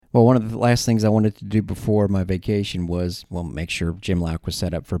Well, one of the last things I wanted to do before my vacation was, well, make sure Jim Louk was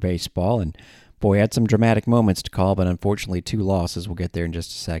set up for baseball. And boy, had some dramatic moments to call, but unfortunately 2 losses. We'll get there in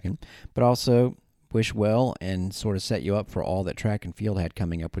just a second. But also wish well and sort of set you up for all that track and field had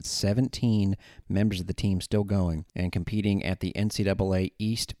coming up, with 17 members of the team still going and competing at the NCAA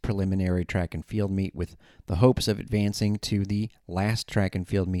East Preliminary Track and Field Meet, with the hopes of advancing to the last track and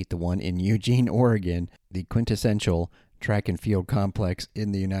field meet, the one in Eugene, Oregon, the quintessential track and field complex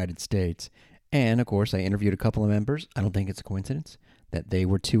in the United States. And, of course, I interviewed a couple of members. I don't think it's a coincidence that they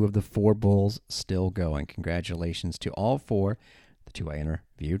were 2 of the 4 bulls still going. Congratulations to all 4. The 2 I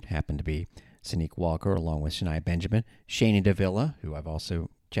interviewed happened to be Sanique Walker, along with Shania Benjamin, Shani Davila, who I've also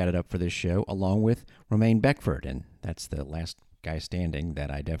chatted up for this show, along with Romain Beckford. And that's the last guy standing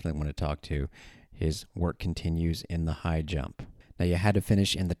that I definitely want to talk to. His work continues in the high jump. Now, you had to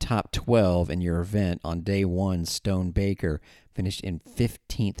finish in the top 12 in your event. On day 1, Stone Baker finished in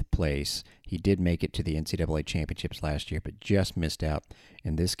 15th place. He did make it to the NCAA championships last year, but just missed out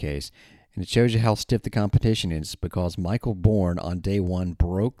in this case. And it shows you how stiff the competition is, because Michael Bourne on day 1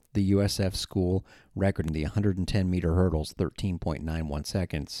 broke the USF school record in the 110-meter hurdles, 13.91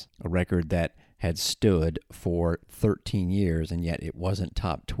 seconds, a record that had stood for 13 years, and yet it wasn't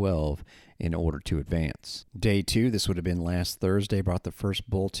top 12 in order to advance. Day 2, this would have been last Thursday, brought the first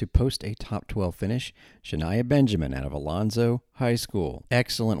bull to post a top 12 finish, Shania Benjamin out of Alonzo High School.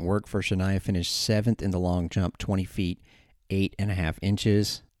 Excellent work for Shania, finished 7th in the long jump, 20 feet, 8.5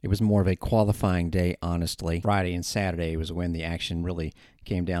 inches. It was more of a qualifying day, honestly. Friday and Saturday was when the action really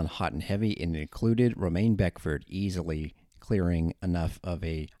came down hot and heavy, and it included Romain Beckford easily clearing enough of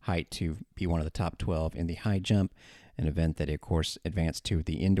a height to be one of the top 12 in the high jump, an event that, of course, advanced to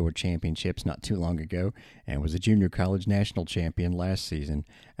the indoor championships not too long ago and was a junior college national champion last season.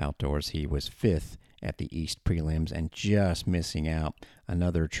 Outdoors, he was 5th at the East prelims and just missing out.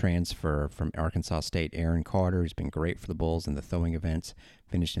 Another transfer from Arkansas State, Aaron Carter, who's been great for the Bulls in the throwing events,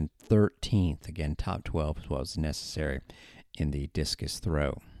 finished in 13th, again top 12 as well as necessary in the discus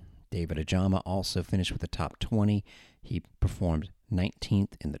throw. David Ajama also finished with the top 20. He performed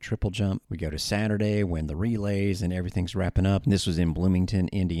 19th in the triple jump. We go to Saturday when the relays and everything's wrapping up. This was in Bloomington,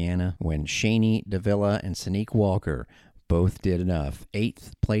 Indiana, when Shani Davila and Sanique Walker both did enough.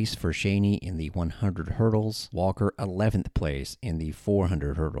 8th place for Shani in the 100 hurdles. Walker 11th place in the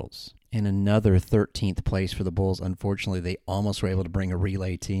 400 hurdles. And another 13th place for the Bulls. Unfortunately, they almost were able to bring a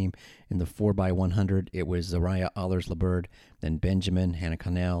relay team in the 4x100. It was Zariah Allers-Laburde, then Benjamin, Hannah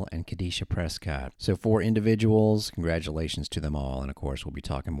Connell, and Kadisha Prescott. So 4 individuals. Congratulations to them all. And, of course, we'll be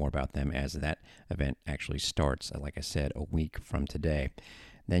talking more about them as that event actually starts, like I said, a week from today.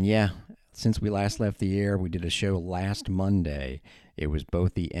 Then, since we last left the air, we did a show last Monday. It was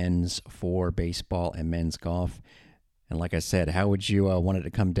both the ends for baseball and men's golf. And like I said, how would you want it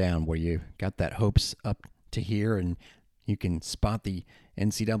to come down, where you got that hopes up to here and you can spot the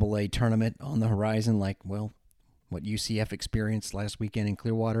NCAA tournament on the horizon like, well, what UCF experienced last weekend in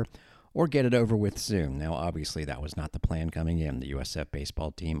Clearwater, or get it over with soon? Now, obviously, that was not the plan coming in. The USF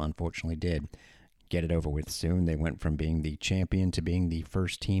baseball team unfortunately did get it over with soon. They went from being the champion to being the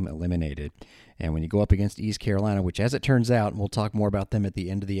first team eliminated. And when you go up against East Carolina, which as it turns out, and we'll talk more about them at the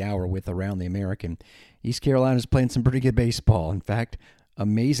end of the hour with Around the American, East Carolina's playing some pretty good baseball. In fact,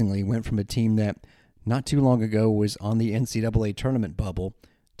 amazingly, went from a team that not too long ago was on the NCAA tournament bubble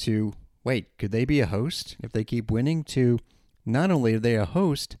to, wait, could they be a host if they keep winning, to not only are they a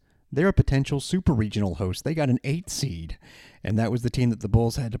host, they're a potential super regional host. They got an 8 seed, and that was the team that the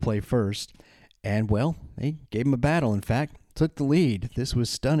Bulls had to play first. And, well, they gave them a battle. In fact, took the lead. This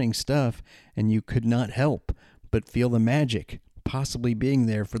was stunning stuff, and you could not help but feel the magic possibly being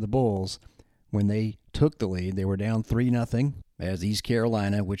there for the Bulls. When they took the lead, they were down 3-0, as East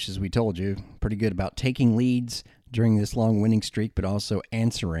Carolina, which, as we told you, pretty good about taking leads during this long winning streak, but also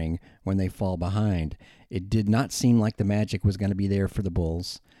answering when they fall behind. It did not seem like the magic was going to be there for the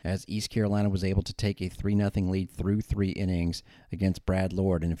Bulls, as East Carolina was able to take a 3-0 lead through 3 innings against Brad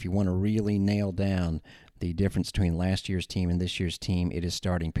Lord. And if you want to really nail down the difference between last year's team and this year's team, it is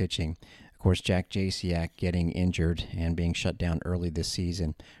starting pitching. Of course, Jack Jasiak getting injured and being shut down early this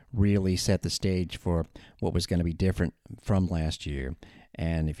season really set the stage for what was going to be different from last year.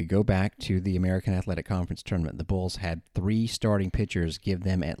 And if you go back to the American Athletic Conference tournament, the Bulls had 3 starting pitchers give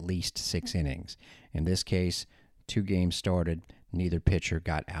them at least 6 innings. In this case, 2 games started. Neither pitcher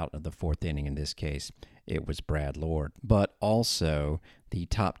got out of the 4th inning. In this case, it was Brad Lord. But also the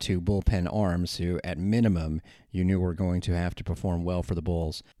top 2 bullpen arms who, at minimum, you knew were going to have to perform well for the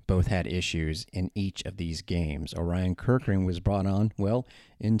Bulls, both had issues in each of these games. Orion Kirkring was brought on,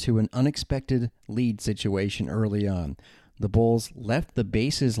 into an unexpected lead situation early on. the Bulls left the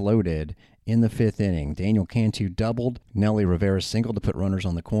bases loaded in the fifth inning. Daniel Cantu doubled, Nelly Rivera singled to put runners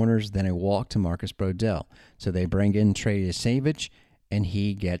on the corners, then a walk to Marcus Brodell. So they bring in Trey Yesavich, and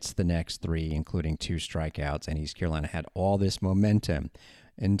he gets the next three, including 2 strikeouts, and East Carolina had all this momentum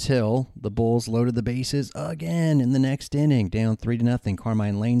until the Bulls loaded the bases again in the next inning, down 3-0.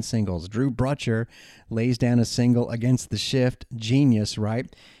 Carmine Lane singles. Drew Brutcher lays down a single against the shift. Genius,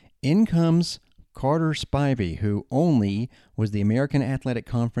 right? In comes Carter Spivey, who only was the American Athletic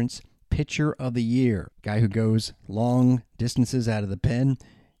Conference Pitcher of the Year. Guy who goes long distances out of the pen.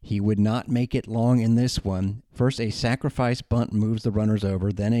 He would not make it long in this one. First, a sacrifice bunt moves the runners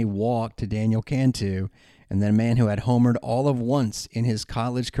over, then a walk to Daniel Cantu, and then a man who had homered all of once in his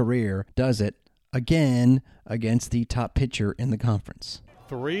college career does it again against the top pitcher in the conference.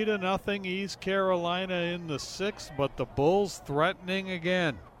 3-0 East Carolina in the 6th, but the Bulls threatening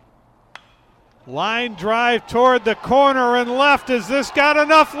again. Line drive toward the corner and left. Has this got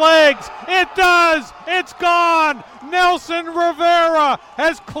enough legs? It does! It's gone! Nelson Rivera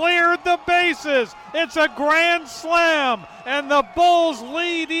has cleared the bases. It's a grand slam, and the Bulls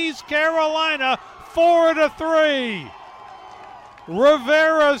lead East Carolina 4-3.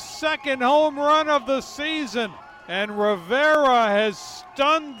 Rivera's second home run of the season, and Rivera has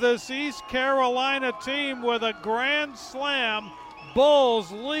stunned this East Carolina team with a grand slam.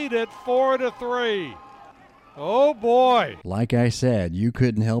 Bulls lead it 4-3. Oh boy. Like I said, you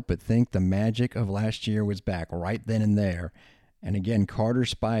couldn't help but think the magic of last year was back right then and there. And again, Carter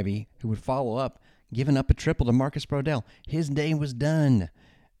Spivey, who would follow up, giving up a triple to Marcus Brodell. His day was done.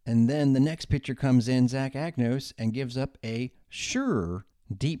 And then the next pitcher comes in, Zach Agnos, and gives up a sure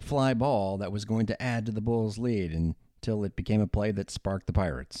deep fly ball that was going to add to the Bulls' lead until it became a play that sparked the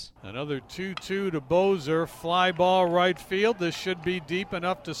Pirates. Another 2-2 to Bozer. Fly ball right field. This should be deep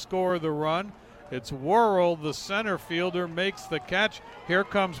enough to score the run. It's Worrell, the center fielder, makes the catch. Here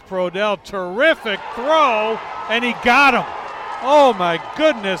comes Brodell. Terrific throw, and he got him. Oh, my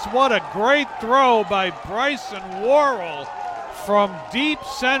goodness, what a great throw by Bryson Worrell from deep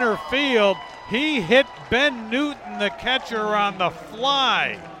center field. He hit Ben Newton, the catcher, on the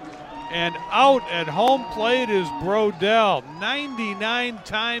fly. And out at home plate is Brodell. 99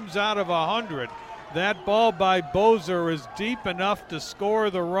 times out of 100. That ball by Bozer is deep enough to score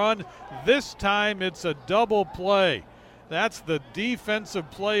the run. This time it's a double play. That's the defensive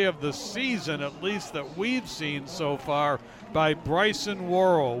play of the season, at least that we've seen so far, by Bryson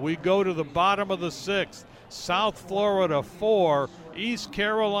Worrell. We go to the bottom of the 6th. South Florida 4, East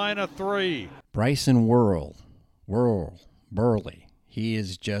Carolina 3. Bryson Worrell, Burley. He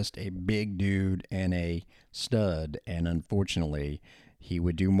is just a big dude and a stud, and unfortunately, he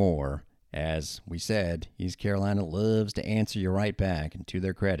would do more. As we said, East Carolina loves to answer you right back, and to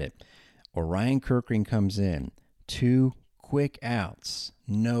their credit, Orion Kirkring comes in. 2 quick outs,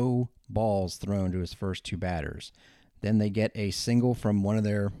 no balls thrown to his first 2 batters. Then they get a single from one of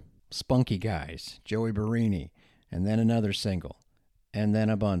their spunky guys, Joey Barini, and then another single, and then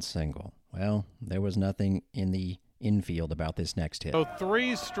a bunt single. Well, there was nothing in the infield about this next hit. So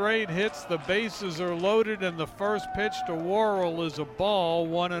 3 straight hits, the bases are loaded, and the first pitch to Worrell is a ball,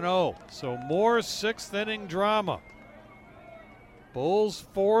 1-0. So more 6th inning drama. Bulls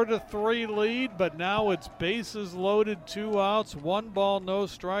 4-3 lead, but now it's bases loaded, 2 outs, 1 ball, no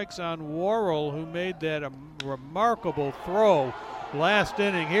strikes on Worrell, who made that a remarkable throw last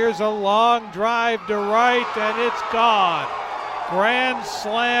inning. Here's a long drive to right, and it's gone. Grand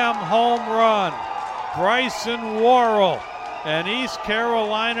slam home run. Bryson Worrell, and East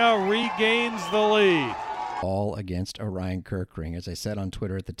Carolina regains the lead. All against Orion Kirkring. As I said on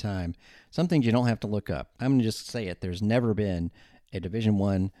Twitter at the time, some things you don't have to look up. I'm going to just say it. There's never been a Division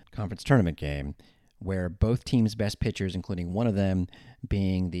I conference tournament game where both teams' best pitchers, including one of them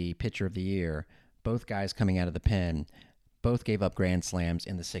being the pitcher of the year, both guys coming out of the pen, both gave up grand slams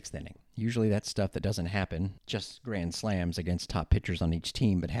in the 6th inning. Usually that's stuff that doesn't happen, just grand slams against top pitchers on each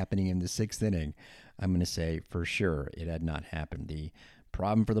team, but happening in the 6th inning, I'm going to say for sure it had not happened. The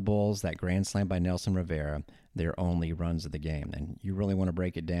problem for the Bulls, that grand slam by Nelson Rivera, their only runs of the game. And you really want to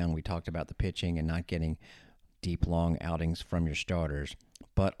break it down. We talked about the pitching and not getting deep, long outings from your starters,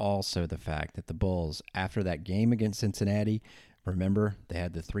 but also the fact that the Bulls, after that game against Cincinnati, remember, they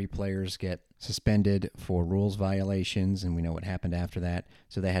had the 3 players get suspended for rules violations, and we know what happened after that.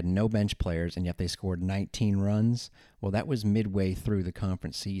 So they had no bench players, and yet they scored 19 runs. Well, that was midway through the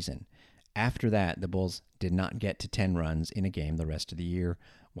conference season. After that, the Bulls did not get to 10 runs in a game the rest of the year.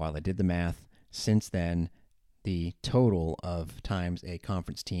 While I did the math, since then, the total of times a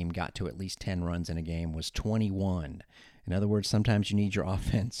conference team got to at least 10 runs in a game was 21. In other words, sometimes you need your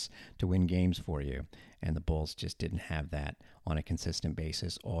offense to win games for you, and the Bulls just didn't have that on a consistent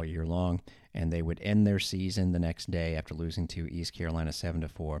basis all year long, and they would end their season the next day after losing to East Carolina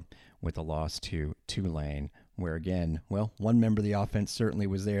 7-4 with a loss to Tulane, where again, well, one member of the offense certainly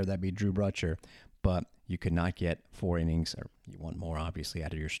was there, that'd be Drew Brutcher, but you could not get 4 innings, or you want more obviously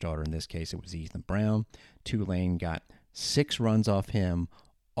out of your starter. In this case, it was Ethan Brown. Tulane got 6 runs off him,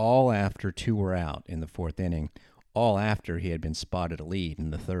 all after 2 were out in the 4th inning, all after he had been spotted a lead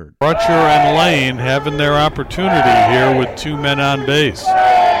in the 3rd. Brutcher and Lane having their opportunity here with 2 men on base.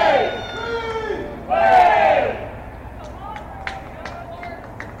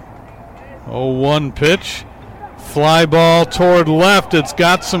 0-1 pitch. Fly ball toward left. It's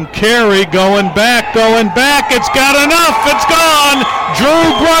got some carry. Going back. It's got enough. It's gone. Drew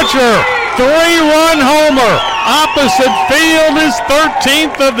Brutcher, 3-run homer. Opposite field, his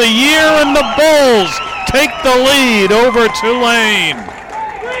 13th of the year, and the Bulls take the lead over Tulane.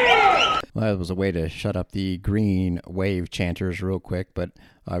 Well, it was a way to shut up the green wave chanters real quick, but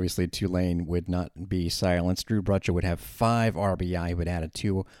obviously Tulane would not be silenced. Drew Brutcher would have 5 RBI. He would add a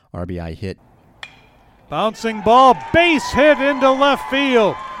 2 RBI hit. Bouncing ball, base hit into left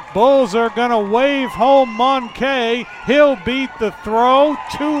field. Bulls are going to wave home Moncay. He'll beat the throw.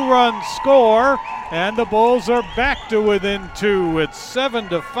 2-run score, and the Bulls are back to within 2. It's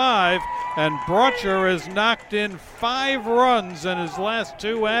 7-5, and Brutcher has knocked in 5 runs in his last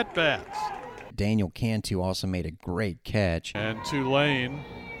 2 at-bats. Daniel Cantu also made a great catch. And Tulane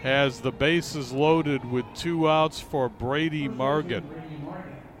has the bases loaded with 2 outs for Brady Margit.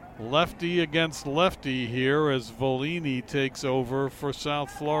 Lefty against lefty here as Volini takes over for South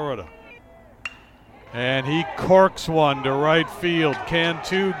Florida. And he corks one to right field.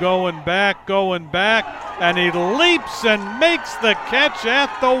 Cantu going back, and he leaps and makes the catch at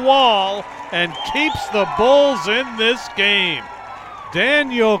the wall and keeps the Bulls in this game.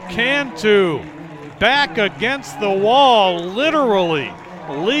 Daniel Cantu back against the wall, literally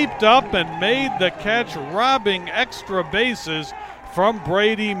leaped up and made the catch, robbing extra bases from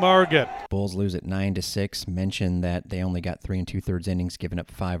Brady Margit. Bulls lose at 9-6. Mentioned that they only got 3 2/3 innings, giving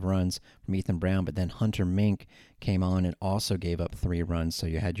up 5 runs from Ethan Brown, but then Hunter Mink came on and also gave up 3 runs. So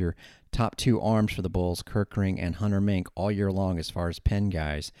you had your top 2 arms for the Bulls, Kirkring and Hunter Mink, all year long as far as pen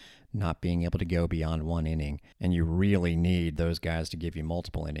guys, not being able to go beyond 1 inning. And you really need those guys to give you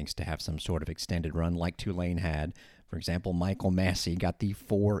multiple innings to have some sort of extended run like Tulane had. For example, Michael Massey got the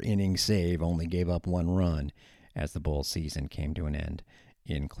 4-inning save, only gave up 1 run as the Bulls season came to an end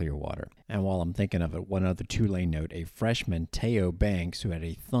in Clearwater. And while I'm thinking of it, one other Tulane note, a freshman, Teo Banks, who had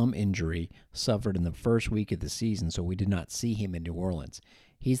a thumb injury, suffered in the first week of the season, so we did not see him in New Orleans.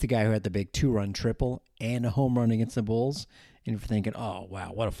 He's the guy who had the big 2-run triple and a home run against the Bulls. And if you're thinking, oh,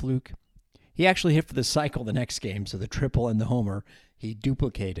 wow, what a fluke. He actually hit for the cycle the next game, so the triple and the homer he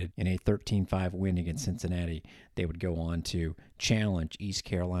duplicated in a 13-5 win against Cincinnati. They would go on to challenge East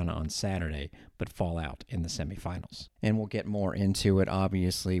Carolina on Saturday, but fall out in the semifinals. And we'll get more into it.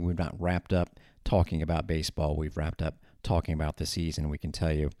 Obviously, we've not wrapped up talking about baseball. We've wrapped up talking about the season. We can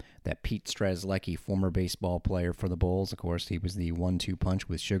tell you that Pete Strzelecki, former baseball player for the Bulls, of course, he was the 1-2 punch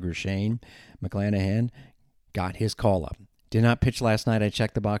with Sugar Shane McClanahan, got his call-up. Did not pitch last night. I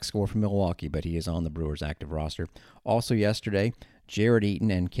checked the box score for Milwaukee, but he is on the Brewers' active roster. Also yesterday, Jared Eaton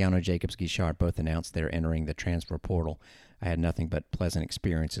and Keanu Jacobs-Guichard both announced they're entering the transfer portal. I had nothing but pleasant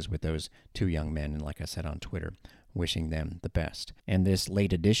experiences with those 2 young men, and like I said on Twitter, wishing them the best. And this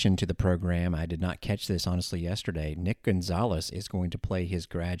late addition to the program, I did not catch this honestly yesterday. Nick Gonzalez is going to play his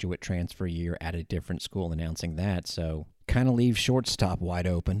graduate transfer year at a different school, announcing that, so kind of leaves shortstop wide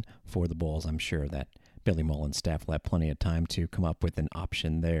open for the Bulls. I'm sure that Billy Mullen's staff will have plenty of time to come up with an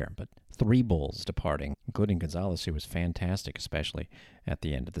option there. But 3 Bulls departing, including Gonzalez, who was fantastic, especially at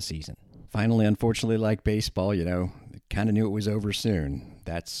the end of the season. Finally, unfortunately, like baseball, kind of knew it was over soon.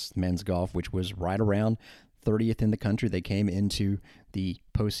 That's men's golf, which was right around 30th in the country. They came into the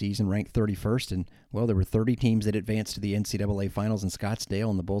postseason ranked 31st, and, well, there were 30 teams that advanced to the NCAA Finals in Scottsdale,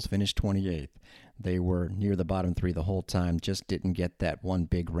 and the Bulls finished 28th. They were near the bottom 3 the whole time, just didn't get that one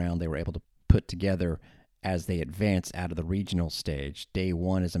big round they were able to put together as they advanced out of the regional stage. Day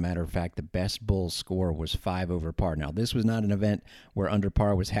 1, as a matter of fact, the best Bulls score was 5 over par. Now, this was not an event where under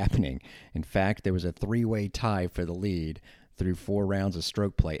par was happening. In fact, there was a 3-way tie for the lead. through 4 rounds of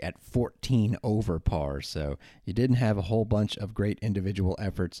stroke play at 14 over par. So you didn't have a whole bunch of great individual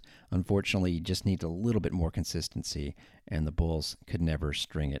efforts. Unfortunately, you just need a little bit more consistency, and the Bulls could never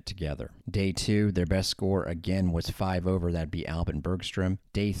string it together. Day 2, their best score again was 5 over. That'd be Albin Bergstrom.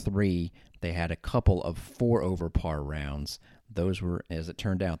 Day 3, they had a couple of 4 over par rounds. Those were, as it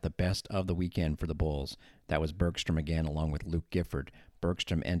turned out, the best of the weekend for the Bulls. That was Bergstrom again, along with Luke Gifford.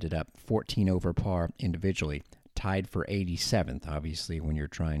 Bergstrom ended up 14 over par individually, tied for 87th. Obviously, when you're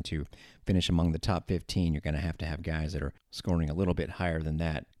trying to finish among the top 15, you're going to have guys that are scoring a little bit higher than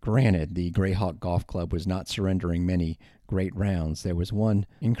that. Granted, the Greyhawk Golf Club was not surrendering many great rounds. There was one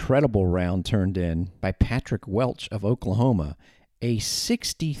incredible round turned in by Patrick Welch of Oklahoma, a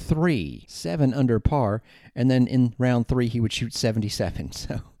 63, 7 under par, and then in round 3 he would shoot 77.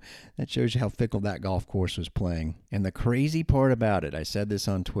 So that shows you how fickle that golf course was playing. And the crazy part about it, I said this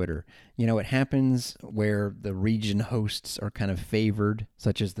on Twitter, it happens where the region hosts are kind of favored,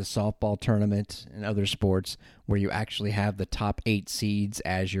 such as the softball tournament and other sports, where you actually have the top 8 seeds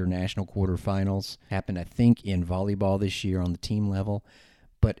as your national quarterfinals. Happened, I think, in volleyball this year on the team level.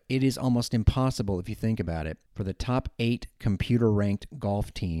 But it is almost impossible, if you think about it, for the top 8 computer-ranked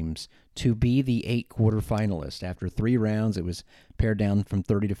golf teams to be the 8 quarterfinalists. After 3 rounds, it was pared down from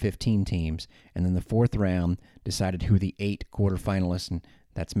 30 to 15 teams, and then the 4th round decided who the 8 quarterfinalists, and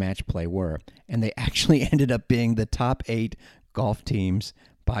that's match play, were. And they actually ended up being the top 8 golf teams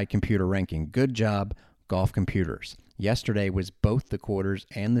by computer ranking. Good job, Golf Computers. Yesterday was both the quarters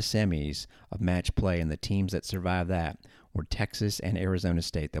and the semis of match play, and the teams that survived that were Texas and Arizona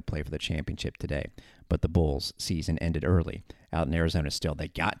State. They'll play for the championship today. But the Bulls' season ended early out in Arizona still. They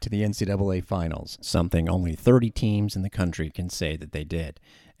got to the NCAA Finals, something only 30 teams in the country can say that they did.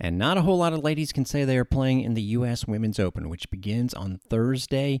 And not a whole lot of ladies can say they are playing in the U.S. Women's Open, which begins on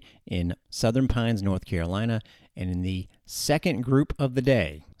Thursday in Southern Pines, North Carolina. And in the second group of the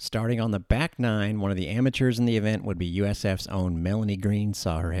day, starting on the back 9, one of the amateurs in the event would be USF's own Melanie Green.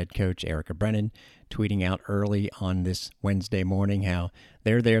 Saw her head coach, Erica Brennan, tweeting out early on this Wednesday morning how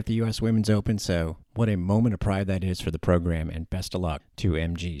they're there at the U.S. Women's Open. So what a moment of pride that is for the program, and best of luck to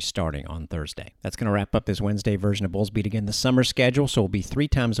MG starting on Thursday. That's going to wrap up this Wednesday version of Bulls Beat. Again, the summer schedule, so we'll be 3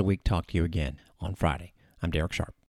 times a week. Talk to you again on Friday. I'm Derek Sharp.